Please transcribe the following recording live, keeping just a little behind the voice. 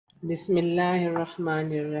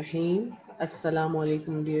Bismillahirrahmanirrahim. Assalamu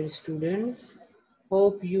alaikum, dear students.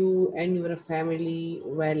 Hope you and your family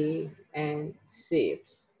well and safe.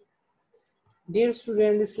 Dear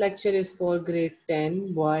students, this lecture is for grade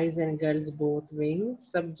 10, boys and girls both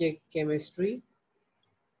wings, subject chemistry,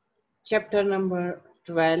 chapter number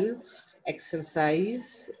 12,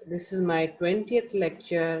 exercise. This is my 20th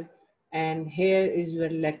lecture, and here is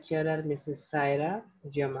your lecturer, Mrs. Saira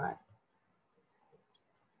Jamal.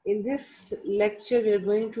 In this lecture, we are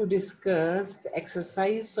going to discuss the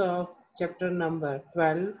exercise of chapter number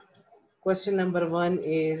 12. Question number 1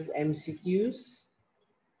 is MCQs.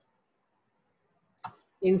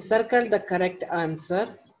 Encircle the correct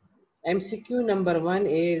answer. MCQ number 1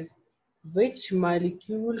 is which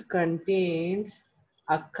molecule contains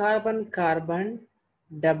a carbon-carbon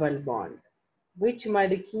double bond? Which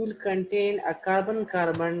molecule contain a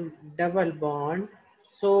carbon-carbon double bond?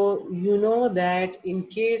 So you know that in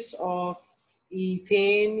case of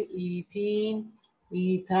ethane, ethene,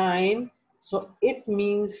 ethine, so it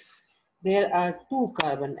means there are two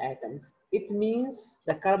carbon atoms. It means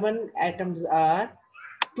the carbon atoms are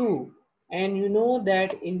two. And you know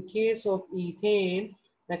that in case of ethane,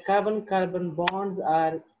 the carbon-carbon bonds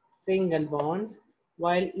are single bonds,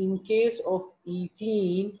 while in case of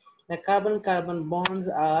ethene, the carbon-carbon bonds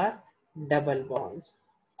are double bonds.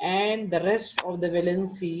 And the rest of the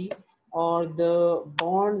valency or the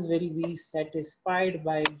bonds will be satisfied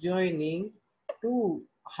by joining two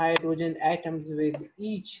hydrogen atoms with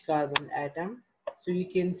each carbon atom. So you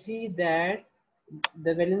can see that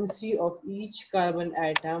the valency of each carbon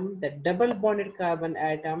atom, the double bonded carbon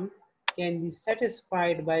atom, can be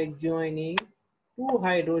satisfied by joining two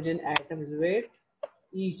hydrogen atoms with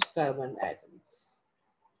each carbon atoms.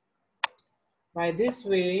 By this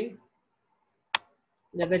way,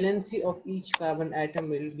 the valency of each carbon atom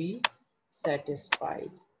will be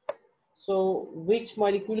satisfied. So, which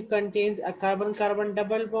molecule contains a carbon-carbon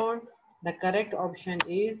double bond? The correct option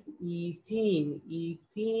is ethene.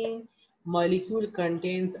 Ethene molecule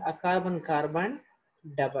contains a carbon-carbon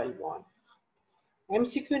double bond.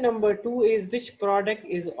 MCQ number 2 is which product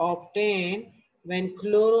is obtained when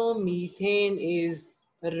chloromethane is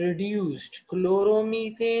reduced?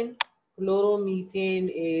 Chloromethane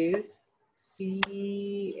is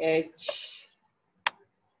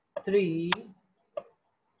CH3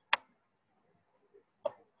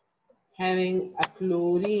 having a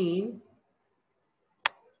chlorine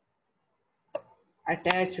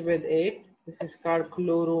attached with it. This is called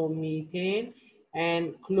chloromethane,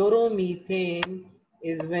 and chloromethane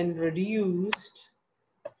is when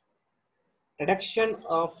reduction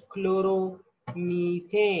of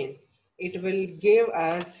chloromethane, it will give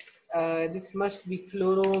us this must be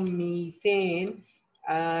chloromethane.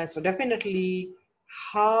 So definitely,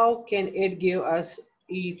 how can it give us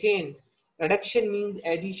ethane? Reduction means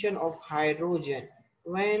addition of hydrogen.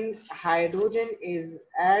 When hydrogen is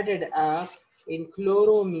added up in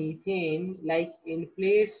chloromethane, like in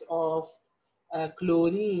place of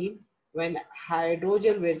chlorine, when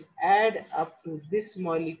hydrogen will add up to this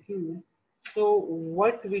molecule, so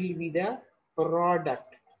what will be the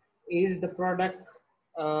product? Is the product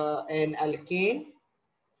an alkane?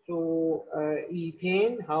 So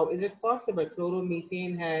ethane, how is it possible?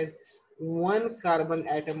 Chloromethane has one carbon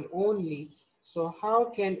atom only. So how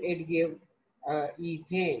can it give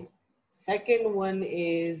ethane? Second one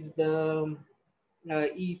is the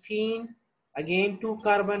ethene, again two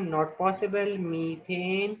carbon, not possible.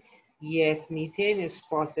 Methane, yes, methane is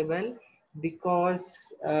possible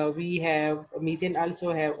because we have methane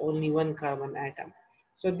also have only one carbon atom.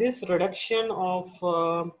 So this reduction of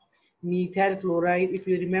methyl chloride, if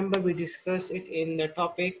you remember, we discussed it in the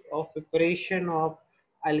topic of preparation of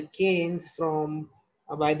alkanes from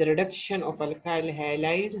by the reduction of alkyl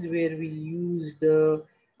halides, where we use the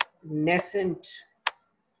nascent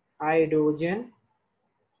hydrogen.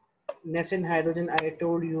 Nascent hydrogen, I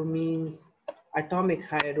told you, means atomic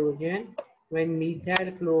hydrogen. When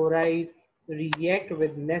methyl chloride react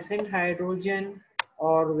with nascent hydrogen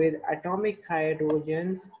or with atomic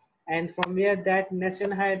hydrogens, and from where that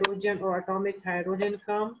nascent hydrogen or atomic hydrogen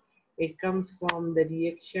come, it comes from the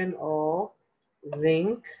reaction of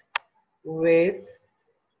zinc with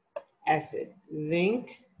acid. Zinc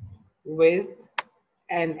with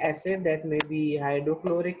an acid, that may be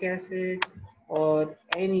hydrochloric acid or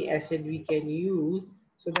any acid we can use.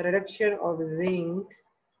 So the reduction of zinc,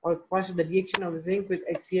 or first the reaction of zinc with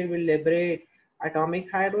HCl will liberate atomic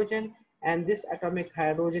hydrogen, and this atomic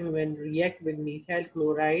hydrogen when react with methyl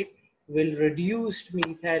chloride will reduce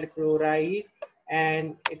methyl chloride,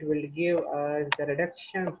 and it will give us the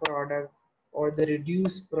reduction product or the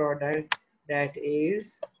reduced product, that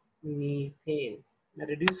is methane. The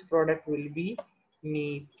reduced product will be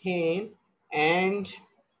methane, and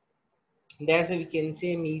that's why we can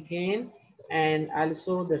say methane, and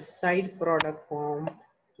also the side product form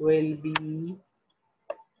will be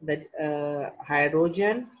the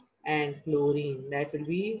hydrogen and chlorine. That will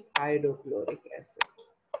be hydrochloric acid.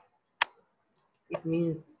 It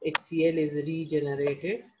means HCl is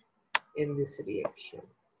regenerated in this reaction.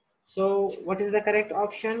 So what is the correct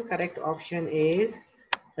option? Correct option is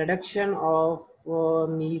reduction of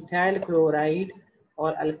methyl chloride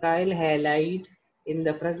or alkyl halide in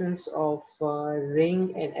the presence of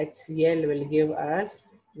zinc and HCl will give us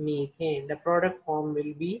methane. The product form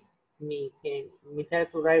will be methane. Methyl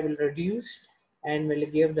chloride will reduce and will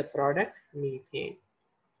give the product methane.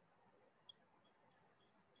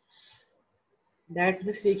 That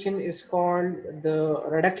this reaction is called the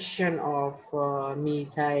reduction of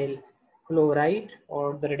methyl chloride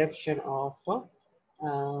or the reduction of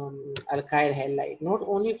alkyl halide. Not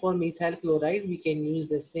only for methyl chloride, we can use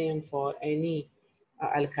the same for any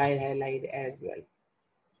alkyl halide as well.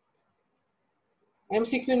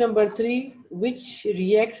 MCQ number 3, which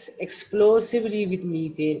reacts explosively with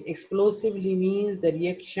methane? Explosively means the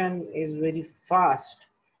reaction is very fast,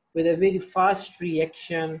 with a very fast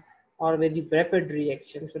reaction or very rapid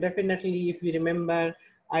reaction. So definitely, if you remember,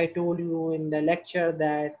 I told you in the lecture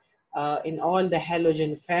that in all the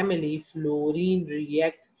halogen family, fluorine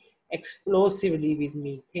react explosively with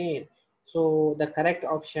methane. So the correct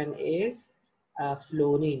option is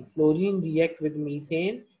fluorine. Fluorine react with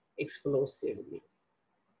methane explosively.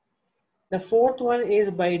 The fourth one is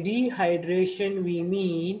by dehydration, we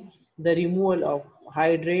mean the removal of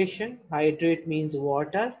hydration. Hydrate means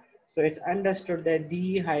water. So it's understood that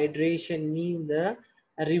dehydration means the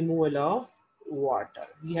removal of water.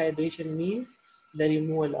 Dehydration means the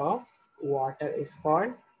removal of water is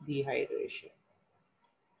called dehydration.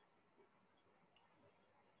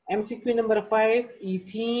 MCQ number 5,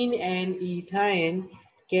 ethene and ethane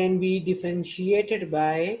can be differentiated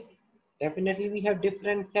by, definitely we have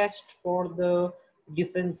different tests for the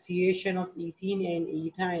differentiation of ethene and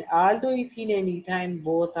ethane. Although ethene and ethane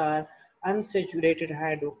both are unsaturated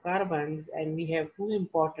hydrocarbons, and we have two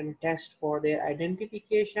important tests for their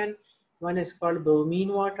identification. One is called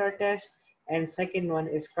bromine water test, and second one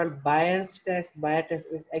is called Bayer's test. Bayer test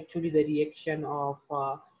is actually the reaction of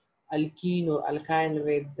alkene or alkyne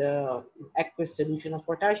with the aqueous solution of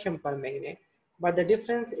potassium permanganate. But the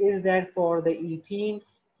difference is that for the ethene,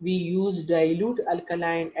 we use dilute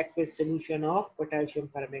alkaline aqueous solution of potassium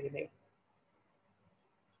permanganate.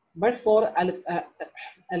 But for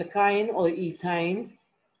alkyne or ethine,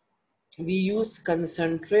 we use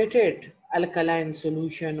concentrated alkaline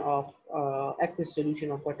solution of aqueous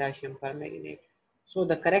solution of potassium permanganate. So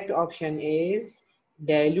the correct option is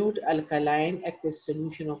dilute alkaline aqueous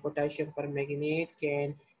solution of potassium permanganate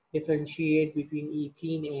can differentiate between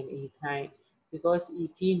ethene and ethine, because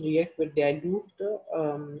ethene react with dilute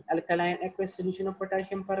alkaline aqueous solution of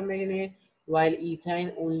potassium permanganate, while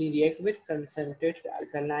ethine only react with concentrated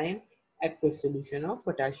alkaline aqueous solution of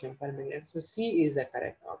potassium permanganate. So C is the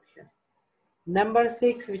correct option. Number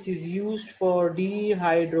 6, which is used for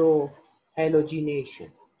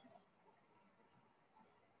dehydrohalogenation.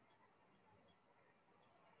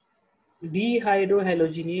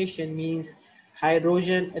 Dehydrohalogenation means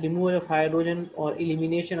hydrogen, removal of hydrogen or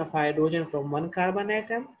elimination of hydrogen from one carbon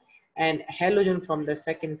atom and halogen from the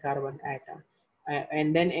second carbon atom.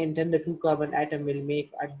 And then the two carbon atom will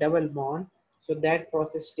make a double bond. So that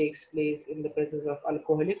process takes place in the presence of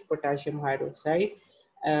alcoholic potassium hydroxide.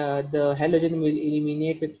 The halogen will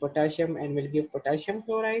eliminate with potassium and will give potassium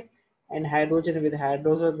chloride, and hydrogen with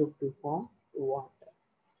hydroxyl group to form water.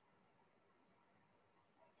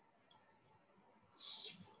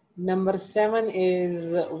 Number 7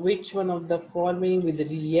 is which one of the following will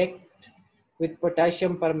react with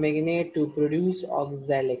potassium permanganate to produce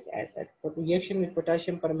oxalic acid? For reaction with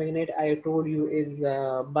potassium permanganate, I told you is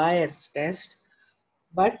Bayer's test,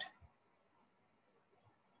 but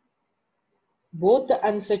both the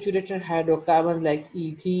unsaturated hydrocarbons like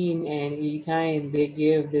ethene and ethine, they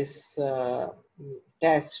gave this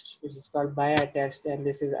test, which is called Bayer test, and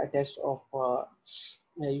this is a test of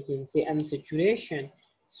you can say unsaturation.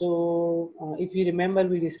 So if you remember,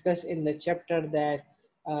 we discussed in the chapter that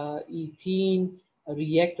ethene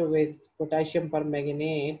react with potassium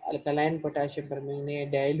permanganate, alkaline potassium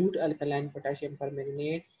permanganate, dilute alkaline potassium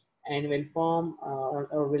permanganate, and will form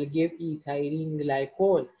or will give ethylene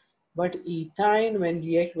glycol. But ethine, when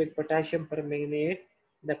react with potassium permanganate,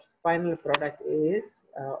 the final product is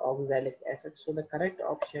oxalic acid. So the correct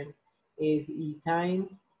option is ethine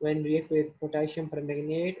when react with potassium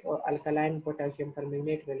permanganate or alkaline potassium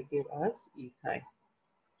permanganate will give us ethyl.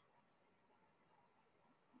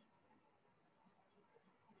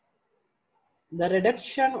 The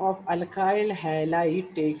reduction of alkyl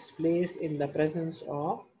halide takes place in the presence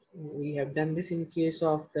of, we have done this in case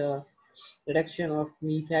of the reduction of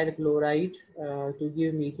methyl chloride to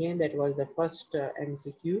give methane. That was the first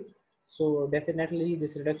MCQ. So definitely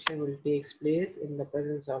this reduction will take place in the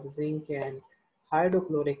presence of zinc and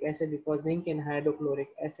hydrochloric acid, because zinc and hydrochloric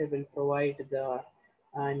acid will provide the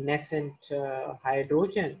nascent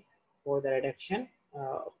hydrogen for the reduction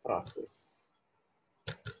process.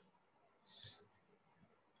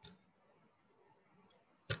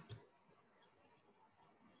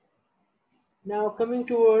 Now coming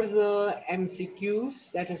towards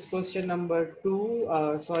MCQs, that is question number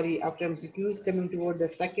 2. Sorry, after MCQs, coming toward the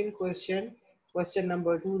second question, question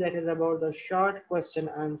number 2, that is about the short question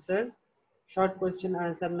answers. Short question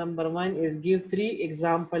answer number 1 is give 3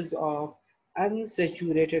 examples of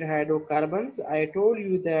unsaturated hydrocarbons. I told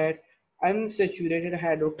you that unsaturated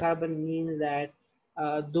hydrocarbon means that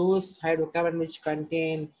those hydrocarbons which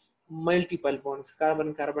contain multiple bonds,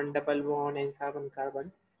 carbon-carbon double bond and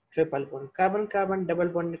carbon-carbon triple bond. Carbon-carbon double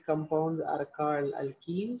bonded compounds are called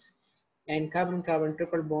alkenes, and carbon-carbon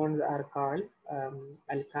triple bonds are called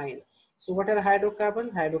alkyne. So what are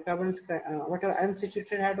hydrocarbons? Hydrocarbons, what are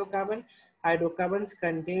unsaturated hydrocarbons? Hydrocarbons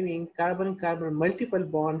containing carbon-carbon multiple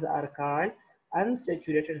bonds are called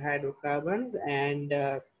unsaturated hydrocarbons, and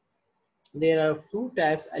there are two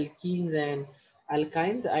types, alkenes and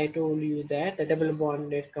alkynes. I told you that the double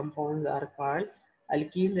bonded compounds are called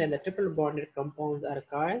alkenes and the triple bonded compounds are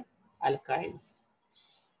called alkynes.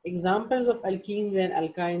 Examples of alkenes and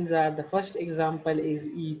alkynes are, the first example is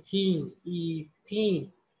ethene. Ethene.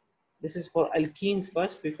 This is for alkenes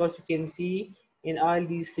first, because you can see in all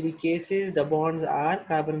these three cases the bonds are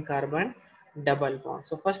carbon-carbon double bond.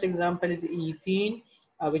 So first example is ethene,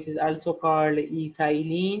 which is also called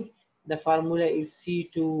ethylene. The formula is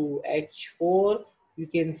C2H4. You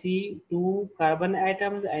can see 2 carbon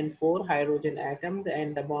atoms and 4 hydrogen atoms,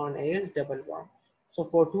 and the bond is double bond. So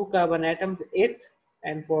for 2 carbon atoms, eth,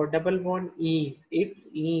 and for double bond, ene,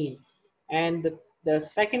 ethene. And the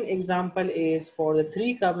second example is for the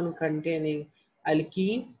 3 carbon containing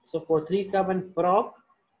alkene. So for 3 carbon prop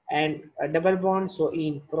and a double bond, so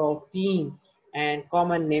in propene, and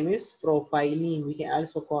common name is propylene. We can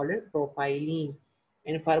also call it propylene.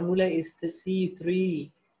 And formula is the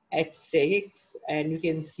C3H6, and you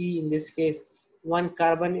can see in this case one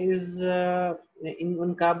carbon is in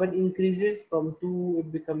one carbon increases from 2,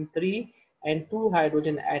 it becomes 3, and 2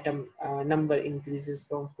 hydrogen atom number increases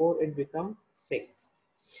from 4, it becomes 6.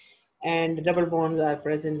 And double bonds are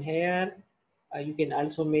present here. You can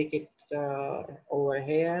also make it over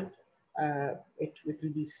here. It will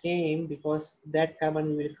be same, because that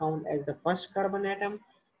carbon will count as the first carbon atom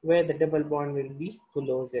where the double bond will be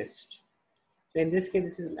closest. So in this case,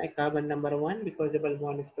 this is my carbon number 1, because double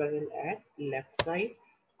bond is present at left side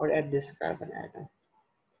or at this carbon atom.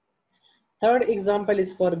 Third example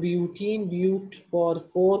is for butene. But for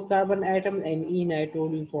 4 carbon atom and ene I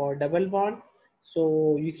told you for double bond.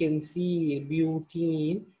 So you can see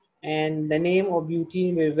butene, and the name of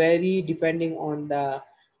butene will vary depending on the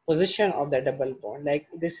position of the double bond. Like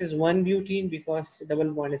this is 1 butene because double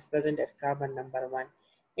bond is present at carbon number 1.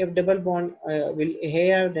 If double bond will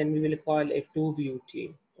here, then we will call it 2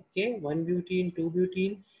 butene. Okay, 1 butene, 2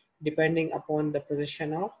 butene, depending upon the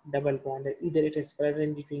position of double bond. Either it is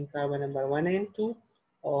present between carbon number 1 and 2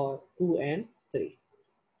 or 2 and 3.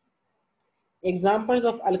 Examples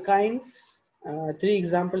of alkynes, 3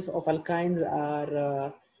 examples of alkynes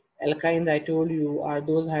are alkynes I told you are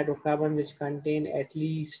those hydrocarbons which contain at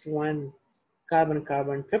least 1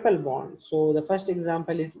 carbon-carbon triple bond. So the first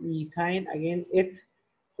example is ethyne. Again, it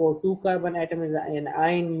for 2 carbon atoms, and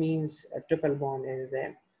ine means a triple bond is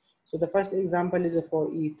there. So the first example is for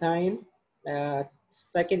ethyne.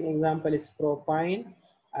 Second example is propyne.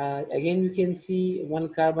 Again, you can see 1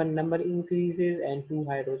 carbon number increases and 2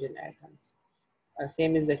 hydrogen atoms.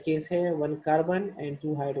 Same is the case here, 1 carbon and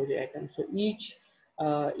 2 hydrogen atoms. So each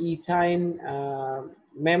ethyne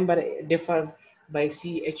member differ by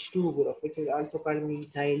CH2 group, which is also called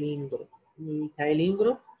methylene group. Methylene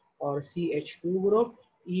group or CH2 group.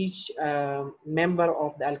 Each member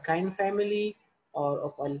of the alkyne family or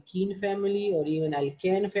of alkene family or even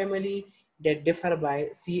alkane family that differ by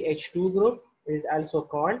CH2 group is also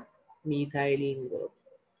called methylene group.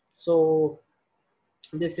 So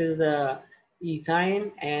this is the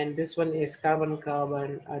ethyne, and this one is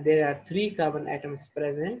carbon-carbon. There are 3 carbon atoms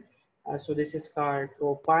present. So this is called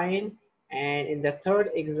propyne. And in the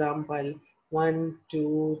third example, 1,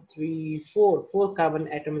 2, 3, 4. 4 carbon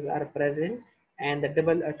atoms are present, and the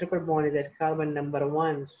triple bond is at carbon number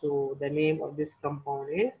 1. So the name of this compound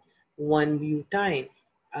is 1-butene.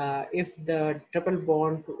 If the triple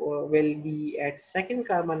bond will be at second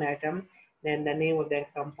carbon atom, then the name of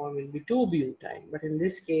that compound will be 2-butene. But in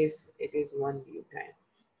this case, it is 1-butene.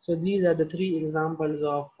 So these are the three examples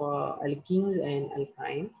of alkenes and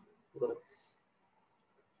alkyne groups.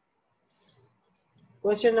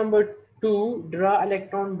 Question number 2, draw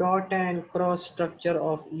electron dot and cross structure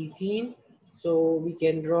of ethene. So we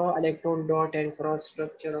can draw electron dot and cross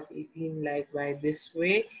structure of ethene like by this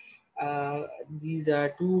way. These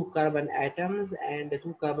are two carbon atoms, and the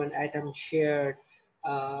two carbon atoms shared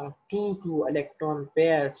two electron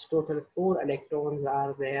pairs. Total 4 electrons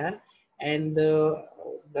are there, and the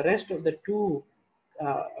rest of the two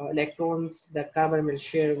electrons the carbon will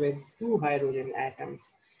share with 2 hydrogen atoms.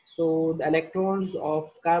 So the electrons of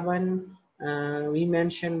carbon we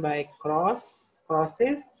mentioned by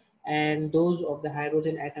crosses, and those of the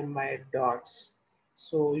hydrogen atom by dots.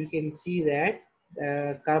 So you can see that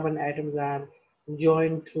carbon atoms are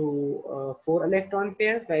joined to 4 electron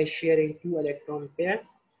pairs by sharing 2 electron pairs,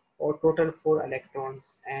 or total 4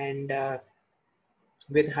 electrons. And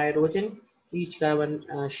with hydrogen, each carbon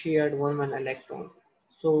shared one electron.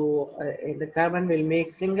 So the carbon will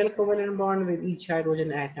make single covalent bond with each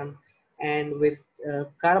hydrogen atom, and with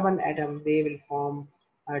carbon atom they will form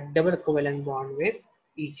a double covalent bond with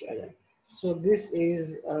each other. So this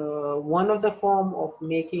is one of the form of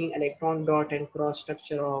making electron dot and cross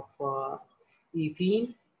structure of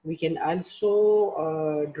ethene. We can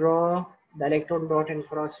also draw the electron dot and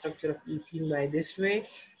cross structure of ethene by this way,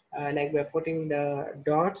 like by putting the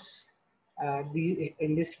dots.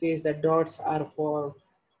 In this case, the dots are for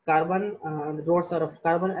carbon, the dots are of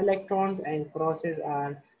carbon electrons, and crosses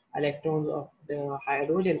are electrons of the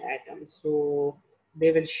hydrogen atom. So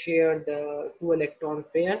they will share the 2 electron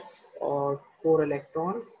pairs, or 4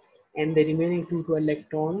 electrons, and the remaining two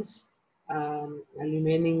electrons, and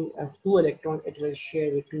remaining 2 electrons, it will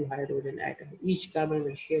share with 2 hydrogen atoms. Each carbon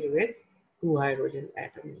will share with 2 hydrogen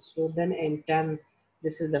atoms. So then in turn,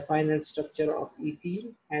 this is the final structure of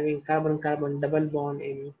ethene, having carbon-carbon double bond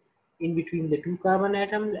in between the 2 carbon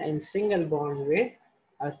atoms, and single bond with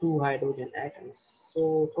 2 hydrogen atoms.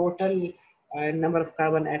 So total number of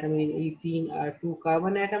carbon atoms in ethene are 2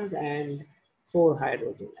 carbon atoms and 4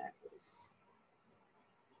 hydrogen atoms.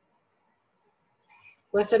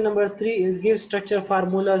 Question number 3 is give structure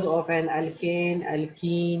formulas of an alkane,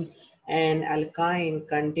 alkene, and alkyne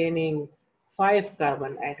containing 5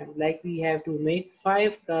 carbon atoms. Like we have to make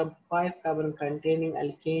 5 carbon containing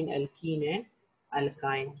alkane, alkene, and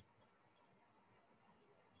alkyne.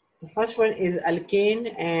 The first one is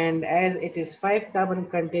alkane, and as it is 5 carbon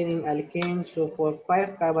containing alkane, so for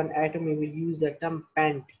 5 carbon atom we will use the term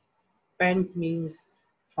pent. Pent means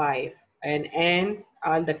 5, and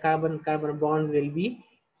all the carbon bonds will be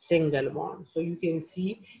single bond. So you can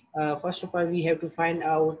see, first of all, we have to find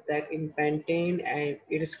out that in pentane, and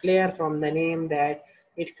it is clear from the name that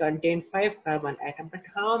it contains 5 carbon atoms, but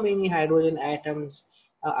how many hydrogen atoms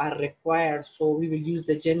are required? So we will use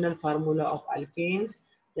the general formula of alkanes,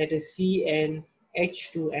 that is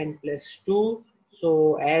CnH2n plus 2.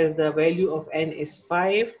 So as the value of n is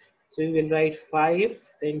 5, so we will write 5,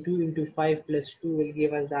 then 2 into 5 plus 2 will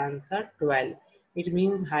give us the answer 12. It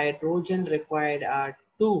means hydrogen required are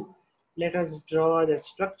 2. Let us draw the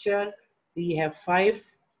structure. We have 5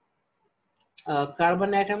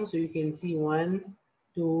 carbon atoms. So you can see 1,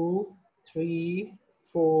 2, 3,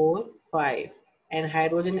 4, 5. And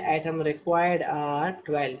hydrogen atom required are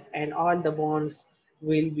 12. And all the bonds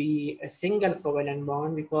will be a single covalent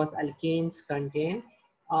bond, because alkanes contain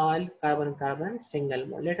all carbon-carbon single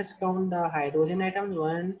bond. Let us count the hydrogen atoms.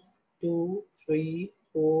 1, 2, 3,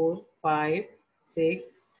 4, 5,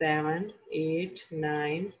 6, 7, 8,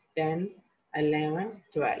 9, 10, 11,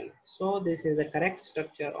 12. So this is the correct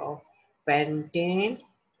structure of pentane.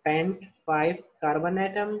 Pent, 5 carbon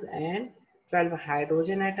atoms and 12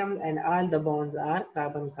 hydrogen atoms, and all the bonds are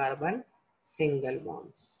carbon-carbon single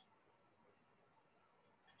bonds.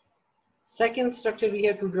 Second structure we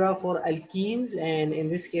have to draw for alkenes, and in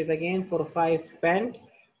this case again for 5 pent,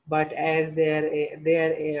 but as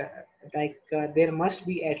there must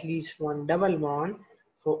be at least one double bond.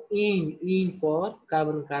 So in for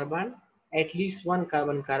carbon-carbon, at least one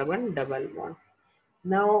carbon-carbon double bond.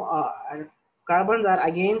 Now carbons are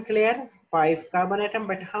again clear, 5 carbon atom,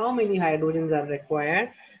 but how many hydrogens are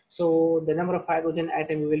required? So the number of hydrogen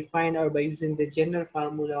atom we will find out by using the general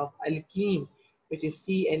formula of alkene, which is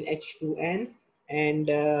CnH2n. And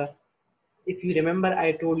if you remember,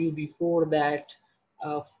 I told you before that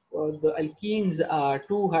the alkenes are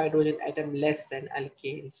 2 hydrogen atom less than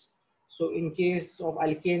alkanes. So in case of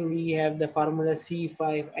alkane, we have the formula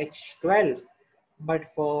C5H12,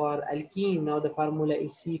 but for alkene, now the formula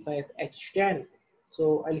is C5H10.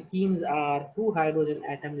 So alkenes are 2 hydrogen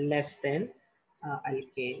atom less than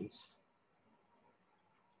alkanes.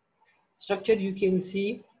 Structure you can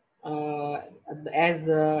see as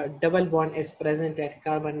the double bond is present at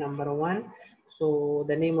carbon number 1. So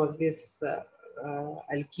the name of this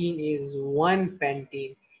alkene is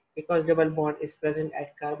 1-pentene because double bond is present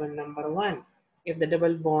at carbon number 1. If the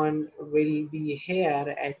double bond will be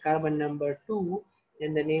here at carbon number 2,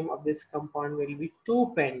 then the name of this compound will be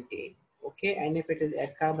 2-pentene. Okay, and if it is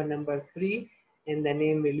at carbon number 3, then the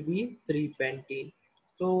name will be 3-pentene.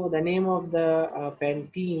 So the name of the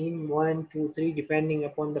pentene 1, 2, 3, depending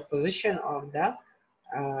upon the position of the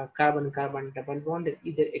carbon-carbon double bond, that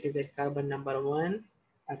either it is at carbon number 1,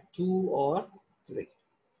 2, or 3.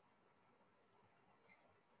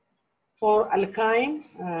 For alkyne,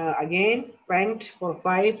 again, pent for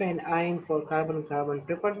 5 and ine for carbon-carbon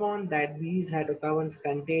triple bond, that these hydrocarbons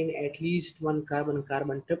contain at least one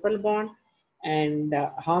carbon-carbon triple bond. And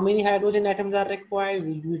how many hydrogen atoms are required?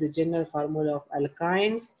 We use the general formula of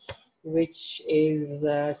alkynes, which is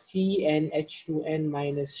CnH2n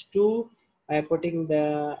minus 2 by putting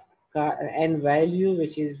the n value,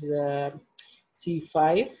 which is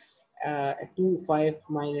C5, 2, 5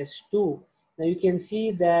 minus 2. Now you can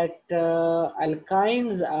see that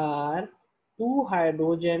alkynes are 2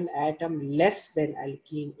 hydrogen atom less than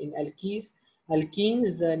alkene. In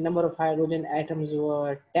alkenes, the number of hydrogen atoms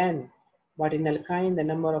were 10, but in alkyne, the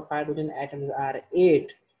number of hydrogen atoms are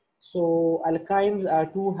 8. So alkynes are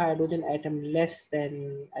 2 hydrogen atom less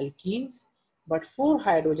than alkenes, but 4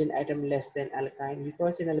 hydrogen atom less than alkyne,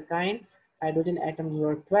 because in alkyne, hydrogen atoms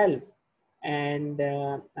were 12 and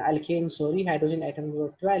alkane, sorry, hydrogen atoms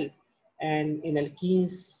were 12, and in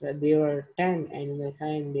alkenes they were 10, and in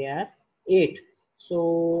alkyne they are 8.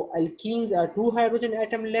 So alkenes are 2 hydrogen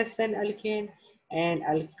atom less than alkane, and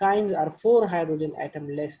alkynes are 4 hydrogen atom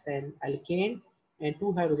less than alkane, and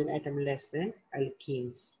 2 hydrogen atom less than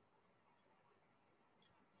alkenes.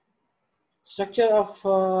 Structure of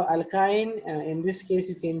alkyne, in this case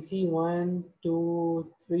you can see 1,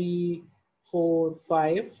 2, 3, 4,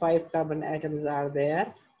 5. 5 carbon atoms are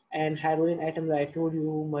there, and hydrogen atoms I told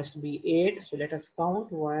you must be 8. So let us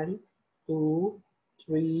count 1, 2,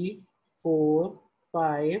 3, 4,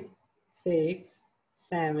 5, 6,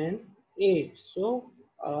 7, 8. So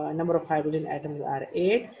number of hydrogen atoms are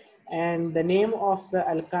 8, and the name of the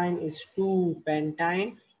alkyne is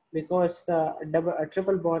 2-pentyne because the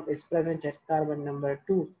triple bond is present at carbon number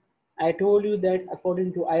 2. I told you that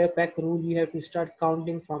according to IUPAC rule, you have to start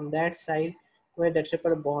counting from that side where the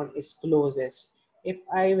triple bond is closest. If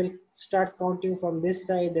I will start counting from this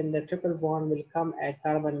side, then the triple bond will come at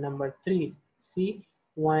carbon number 3. See,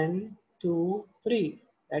 1, 2, 3.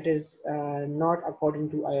 That is not according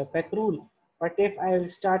to IUPAC rule. But if I will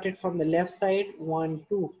start it from the left side, 1,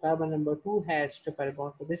 2, carbon number 2 has triple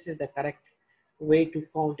bond. So this is the correct way to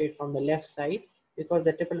count it from the left side because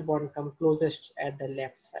the triple bond comes closest at the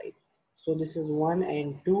left side. So this is 1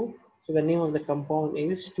 and 2. So the name of the compound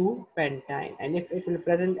is 2-pentyne. And if it will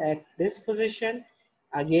present at this position,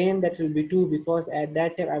 again that will be 2 because at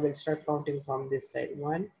that time I will start counting from this side,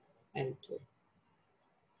 1 and 2.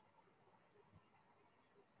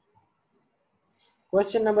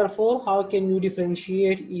 Question number 4, how can you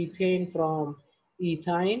differentiate ethane from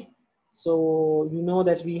ethyne? So you know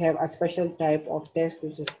that we have a special type of test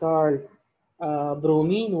which is called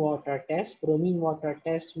bromine water test. Bromine water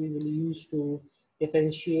test we will use to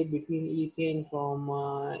differentiate between ethane from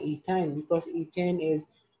ethyne because ethane is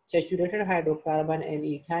saturated hydrocarbon and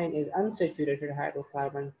ethyne is unsaturated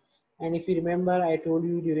hydrocarbon. And if you remember, I told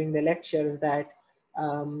you during the lectures that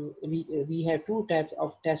we have 2 types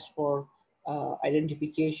of tests for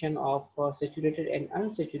identification of saturated and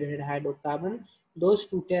unsaturated hydrocarbon. Those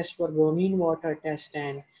 2 tests were bromine water test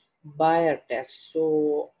and Bayer test.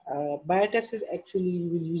 So Bayer test is actually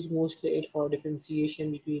we will use mostly it for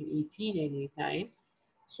differentiation between ethene and ethyne.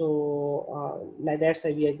 So like that's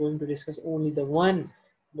why we are going to discuss only the one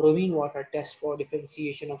bromine water test for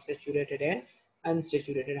differentiation of saturated and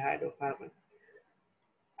unsaturated hydrocarbon.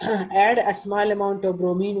 Add a small amount of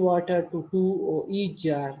bromine water to each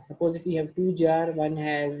jar. Suppose if we have 2 jars, one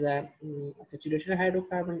has saturated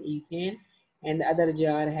hydrocarbon, ethane, and the other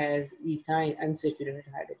jar has ethyne, unsaturated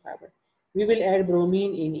hydrocarbon. We will add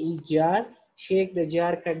bromine in each jar. Shake the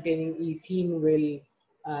jar containing ethene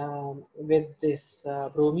with this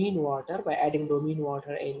bromine water by adding bromine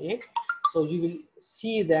water in it. So you will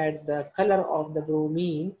see that the color of the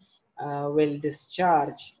bromine will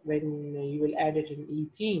discharge when you will add it in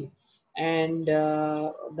ethene, and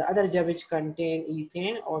the other jar which contain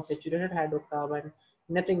ethane or saturated hydrocarbon,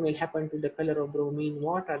 nothing will happen to the color of bromine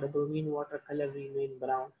water. The bromine water color remain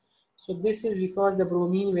brown. So this is because the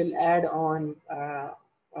bromine will add on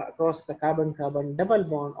across the carbon-carbon double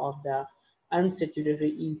bond of the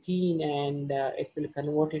unsaturated ethene, and it will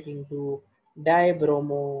convert it into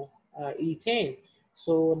dibromo ethane.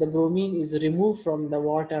 So the bromine is removed from the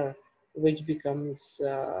water, which becomes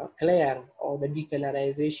clear, or the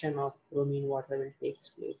decolorization of bromine water will take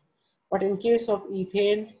place. But in case of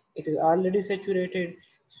ethane, it is already saturated,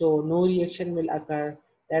 so no reaction will occur.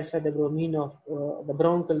 That's why the bromine of the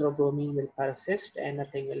brown color of bromine will persist and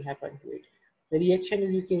nothing will happen to it. The reaction,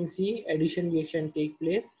 as you can see, addition reaction take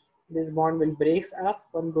place. This bond will breaks up.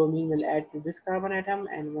 One bromine will add to this carbon atom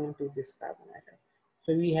and one to this carbon atom.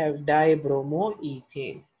 So we have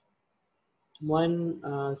dibromoethane.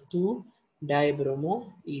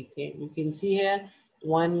 1,2-dibromoethane. You can see here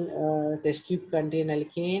one test tube contain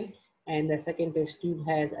alkane and the second test tube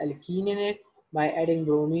has alkene in it. By adding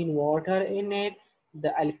bromine water in it,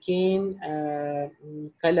 the alkane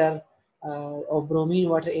color of bromine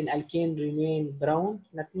water in alkane remain brown,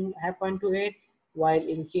 nothing happened to it, while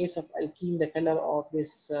in case of alkene the color of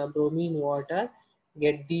this bromine water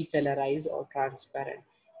get decolorized or transparent.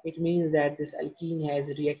 It means that this alkene has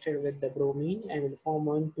reacted with the bromine and will form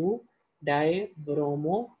one to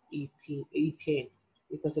dibromoethane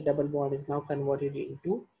because the double bond is now converted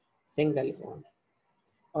into single bond,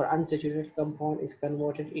 or unsaturated compound is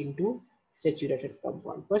converted into saturated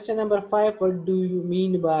compound. Question number 5, what do you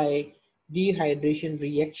mean by dehydration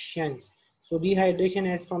reactions? So dehydration,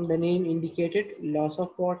 as from the name indicated, loss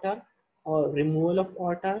of water or removal of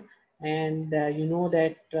water, and you know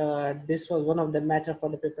that this was one of the matter for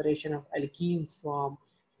the preparation of alkenes from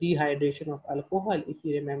dehydration of alcohol, if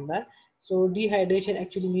you remember. So dehydration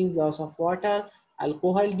actually means loss of water.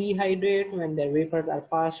 Alcohol dehydrate when their vapors are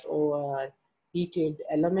passed over heated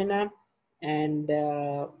alumina, and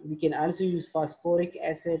we can also use phosphoric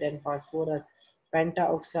acid and phosphorus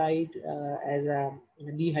pentaoxide as a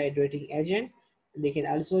dehydrating agent. They can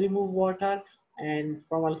also remove water and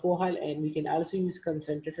from alcohol, and we can also use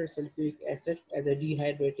concentrated sulfuric acid as a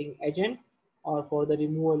dehydrating agent or for the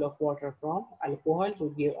removal of water from alcohol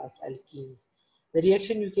to give us alkenes. The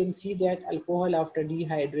reaction, you can see that alcohol after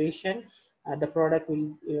dehydration, the product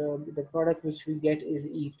which we get is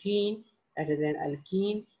ethene, that is an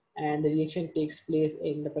alkene, and the reaction takes place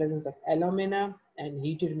in the presence of alumina, and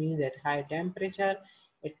heated means at high temperature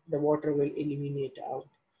the water will eliminate out.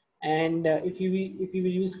 And if you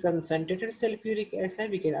will use concentrated sulfuric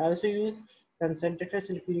acid, we can also use concentrated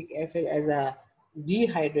sulfuric acid as a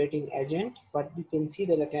dehydrating agent, but you can see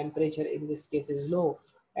that the temperature in this case is low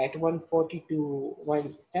at 140 to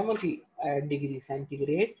 170 degrees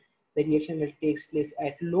centigrade. The reaction will takes place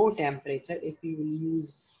at low temperature if we will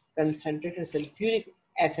use concentrated sulfuric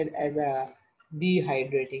acid as a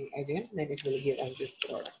dehydrating agent, then it will give us this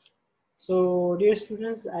product. So dear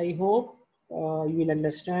students, I hope you will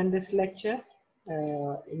understand this lecture.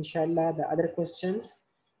 Inshallah, the other questions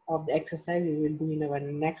of the exercise we will do in our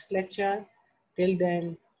next lecture. Till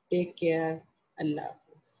then, take care. Allah.